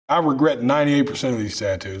I regret 98% of these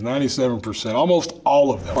tattoos, 97%, almost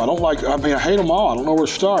all of them. I hate them all. I don't know where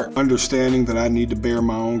to start. Understanding that I need to bear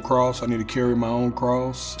my own cross, I need to carry my own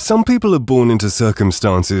cross. Some people are born into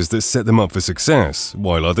circumstances that set them up for success,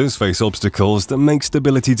 while others face obstacles that make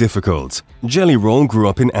stability difficult. Jelly Roll grew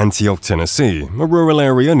up in Antioch, Tennessee, a rural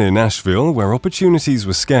area near Nashville where opportunities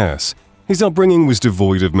were scarce. His upbringing was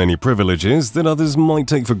devoid of many privileges that others might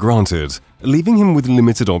take for granted, leaving him with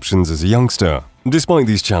limited options as a youngster. Despite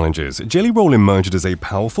these challenges, Jelly Roll emerged as a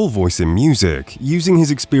powerful voice in music, using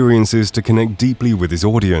his experiences to connect deeply with his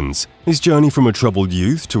audience. His journey from a troubled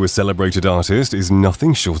youth to a celebrated artist is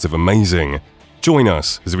nothing short of amazing. Join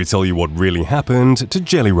us as we tell you what really happened to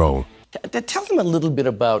Jelly Roll. Tell them a little bit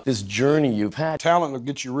about this journey you've had. Talent will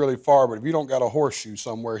get you really far, but if you don't got a horseshoe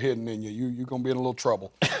somewhere hidden in you, you're going to be in a little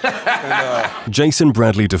trouble. Jason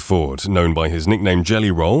Bradley DeFord, known by his nickname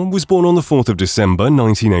Jelly Roll, was born on the 4th of December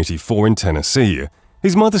 1984 in Tennessee.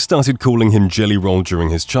 His mother started calling him Jelly Roll during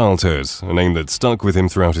his childhood, a name that stuck with him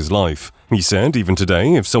throughout his life. He said even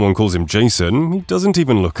today, if someone calls him Jason, he doesn't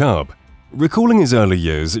even look up. Recalling his early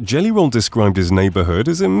years, Jelly Roll described his neighborhood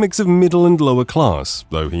as a mix of middle and lower class,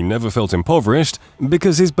 though he never felt impoverished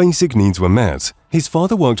because his basic needs were met. His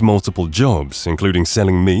father worked multiple jobs, including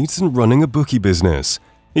selling meat and running a bookie business.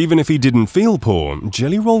 Even if he didn't feel poor,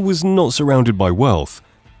 Jelly Roll was not surrounded by wealth.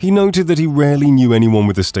 He noted that he rarely knew anyone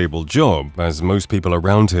with a stable job, as most people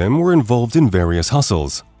around him were involved in various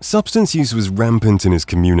hustles. Substance use was rampant in his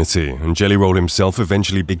community, and Jelly Roll himself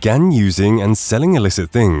eventually began using and selling illicit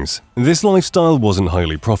things. This lifestyle wasn't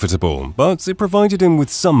highly profitable, but it provided him with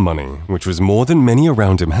some money, which was more than many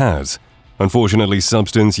around him had. Unfortunately,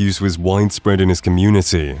 substance use was widespread in his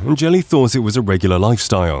community, and Jelly thought it was a regular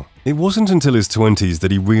lifestyle. It wasn't until his 20s that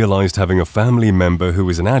he realized having a family member who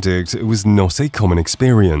was an addict was not a common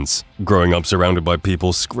experience. Growing up surrounded by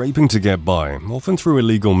people scraping to get by, often through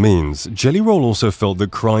illegal means, Jelly Roll also felt that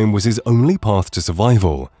crime was his only path to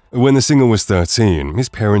survival. When the singer was 13, his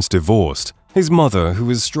parents divorced. His mother, who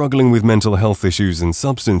was struggling with mental health issues and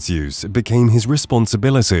substance use, became his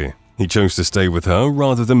responsibility. He chose to stay with her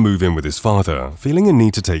rather than move in with his father, feeling a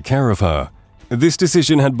need to take care of her. This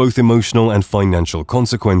decision had both emotional and financial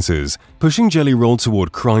consequences, pushing Jelly Roll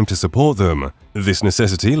toward crime to support them. This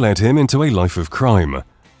necessity led him into a life of crime.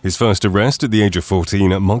 His first arrest at the age of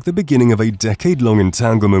 14 marked the beginning of a decade-long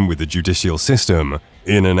entanglement with the judicial system.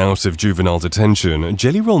 In and out of juvenile detention,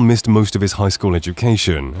 Jelly Roll missed most of his high school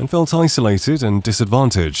education and felt isolated and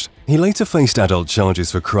disadvantaged. He later faced adult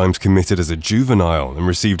charges for crimes committed as a juvenile and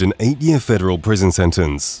received an 8-year federal prison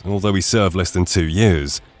sentence, although he served less than 2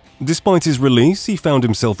 years. Despite his release, he found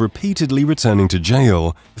himself repeatedly returning to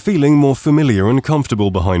jail, feeling more familiar and comfortable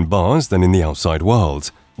behind bars than in the outside world.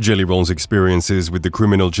 Jelly Roll's experiences with the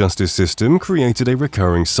criminal justice system created a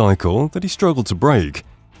recurring cycle that he struggled to break.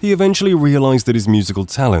 He eventually realized that his musical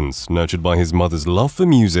talents, nurtured by his mother's love for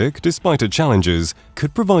music despite her challenges,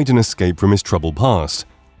 could provide an escape from his troubled past.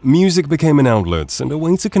 Music became an outlet and a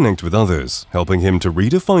way to connect with others, helping him to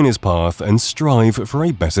redefine his path and strive for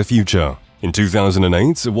a better future. In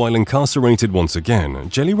 2008, while incarcerated once again,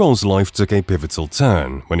 Jelly Roll's life took a pivotal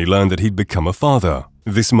turn when he learned that he'd become a father.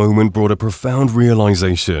 This moment brought a profound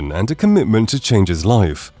realization and a commitment to change his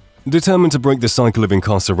life. Determined to break the cycle of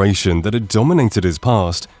incarceration that had dominated his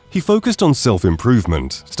past, he focused on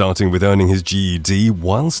self-improvement, starting with earning his GED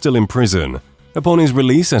while still in prison. Upon his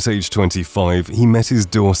release at age 25, he met his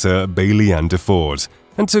daughter, Bailey Ann DeFord,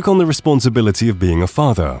 and took on the responsibility of being a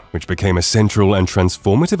father, which became a central and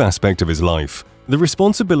transformative aspect of his life. The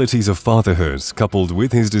responsibilities of fatherhood, coupled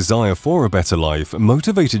with his desire for a better life,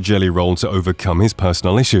 motivated Jelly Roll to overcome his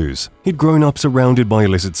personal issues. He'd grown up surrounded by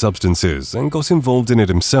illicit substances and got involved in it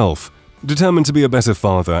himself. Determined to be a better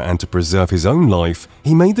father and to preserve his own life,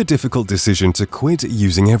 he made the difficult decision to quit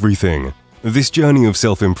using everything. This journey of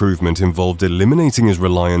self-improvement involved eliminating his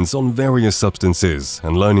reliance on various substances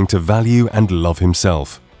and learning to value and love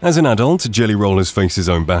himself. As an adult, Jelly Roll has faced his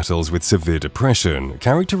own battles with severe depression,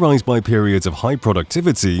 characterized by periods of high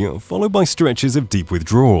productivity followed by stretches of deep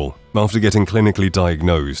withdrawal. After getting clinically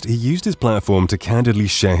diagnosed, he used his platform to candidly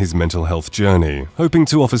share his mental health journey, hoping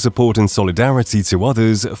to offer support and solidarity to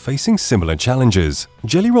others facing similar challenges.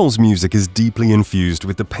 Jelly Roll's music is deeply infused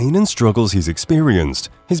with the pain and struggles he's experienced.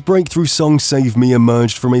 His breakthrough song Save Me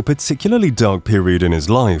emerged from a particularly dark period in his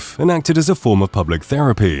life and acted as a form of public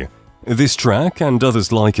therapy. This track, and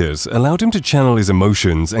others like it, allowed him to channel his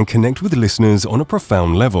emotions and connect with listeners on a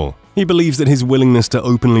profound level. He believes that his willingness to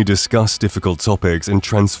openly discuss difficult topics and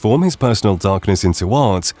transform his personal darkness into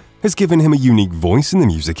art has given him a unique voice in the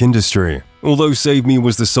music industry. Although Save Me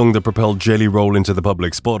was the song that propelled Jelly Roll into the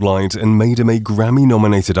public spotlight and made him a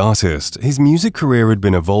Grammy-nominated artist, his music career had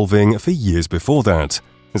been evolving for years before that.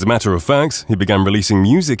 As a matter of fact, he began releasing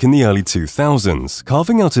music in the early 2000s,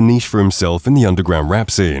 carving out a niche for himself in the underground rap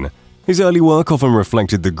scene. His early work often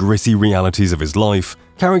reflected the gritty realities of his life,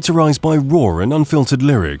 characterized by raw and unfiltered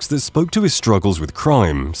lyrics that spoke to his struggles with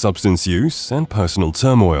crime, substance use, and personal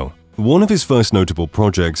turmoil. One of his first notable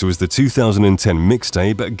projects was the 2010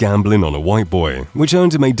 mixtape Gamblin' on a White Boy, which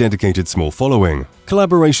earned him a dedicated small following.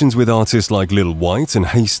 Collaborations with artists like Lil White and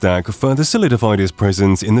Haystack further solidified his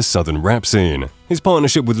presence in the southern rap scene. His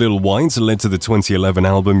partnership with Lil White led to the 2011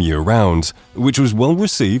 album Year Round, which was well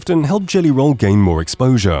received and helped Jelly Roll gain more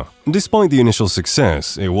exposure. Despite the initial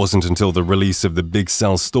success, it wasn't until the release of the Big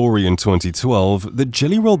Sal Story in 2012 that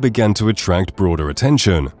Jelly Roll began to attract broader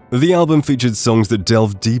attention. The album featured songs that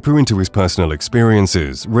delved deeper into his personal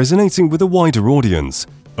experiences, resonating with a wider audience.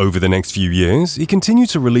 Over the next few years, he continued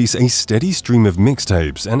to release a steady stream of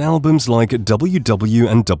mixtapes and albums like WW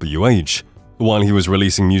and WH. While he was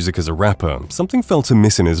releasing music as a rapper, something felt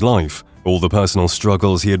amiss in his life. All the personal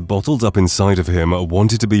struggles he had bottled up inside of him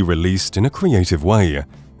wanted to be released in a creative way.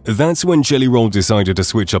 That's when Jelly Roll decided to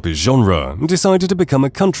switch up his genre and decided to become a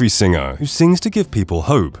country singer who sings to give people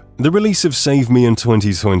hope. The release of Save Me in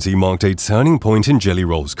 2020 marked a turning point in Jelly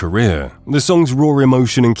Roll's career. The song's raw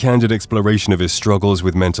emotion and candid exploration of his struggles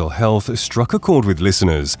with mental health struck a chord with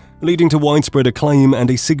listeners, leading to widespread acclaim and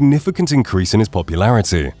a significant increase in his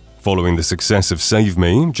popularity. Following the success of Save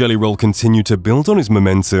Me, Jelly Roll continued to build on his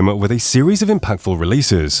momentum with a series of impactful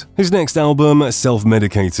releases. His next album,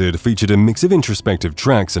 Self-Medicated, featured a mix of introspective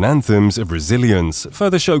tracks and anthems of resilience,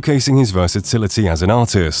 further showcasing his versatility as an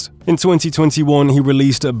artist. In 2021, he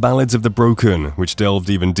released Ballads of the Broken, which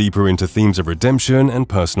delved even deeper into themes of redemption and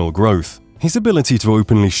personal growth. His ability to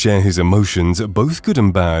openly share his emotions, both good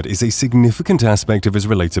and bad, is a significant aspect of his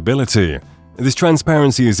relatability. This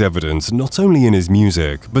transparency is evident not only in his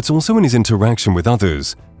music, but also in his interaction with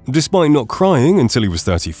others. Despite not crying until he was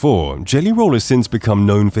 34, Jelly Roll has since become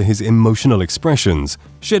known for his emotional expressions,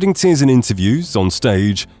 shedding tears in interviews, on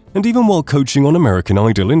stage, and even while coaching on American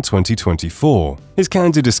Idol in 2024. His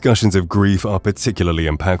candid discussions of grief are particularly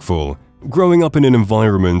impactful. Growing up in an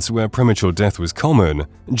environment where premature death was common,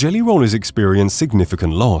 Jelly Roll has experienced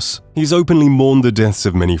significant loss. He's openly mourned the deaths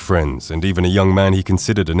of many friends and even a young man he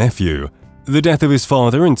considered a nephew. The death of his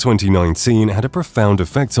father in 2019 had a profound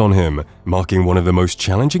effect on him, marking one of the most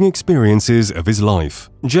challenging experiences of his life.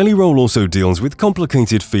 Jelly Roll also deals with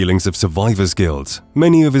complicated feelings of survivor's guilt.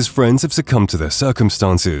 Many of his friends have succumbed to their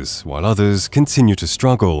circumstances, while others continue to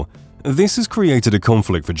struggle. This has created a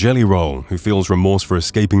conflict for Jelly Roll, who feels remorse for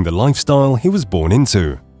escaping the lifestyle he was born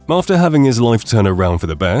into. After having his life turn around for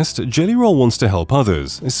the best, Jelly Roll wants to help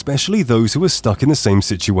others, especially those who are stuck in the same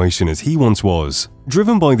situation as he once was.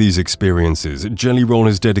 Driven by these experiences, Jelly Roll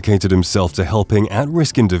has dedicated himself to helping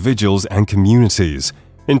at-risk individuals and communities.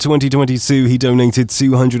 In 2022, he donated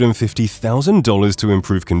 $250,000 to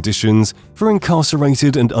improve conditions for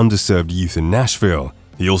incarcerated and underserved youth in Nashville.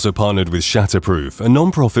 He also partnered with Shatterproof, a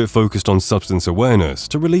non-profit focused on substance awareness,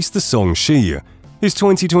 to release the song She. His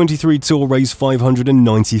 2023 tour raised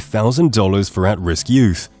 $590,000 for at-risk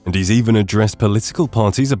youth, and he's even addressed political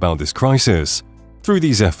parties about this crisis. Through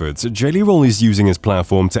these efforts, Jelly Roll is using his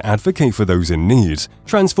platform to advocate for those in need,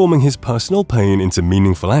 transforming his personal pain into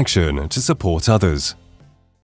meaningful action to support others.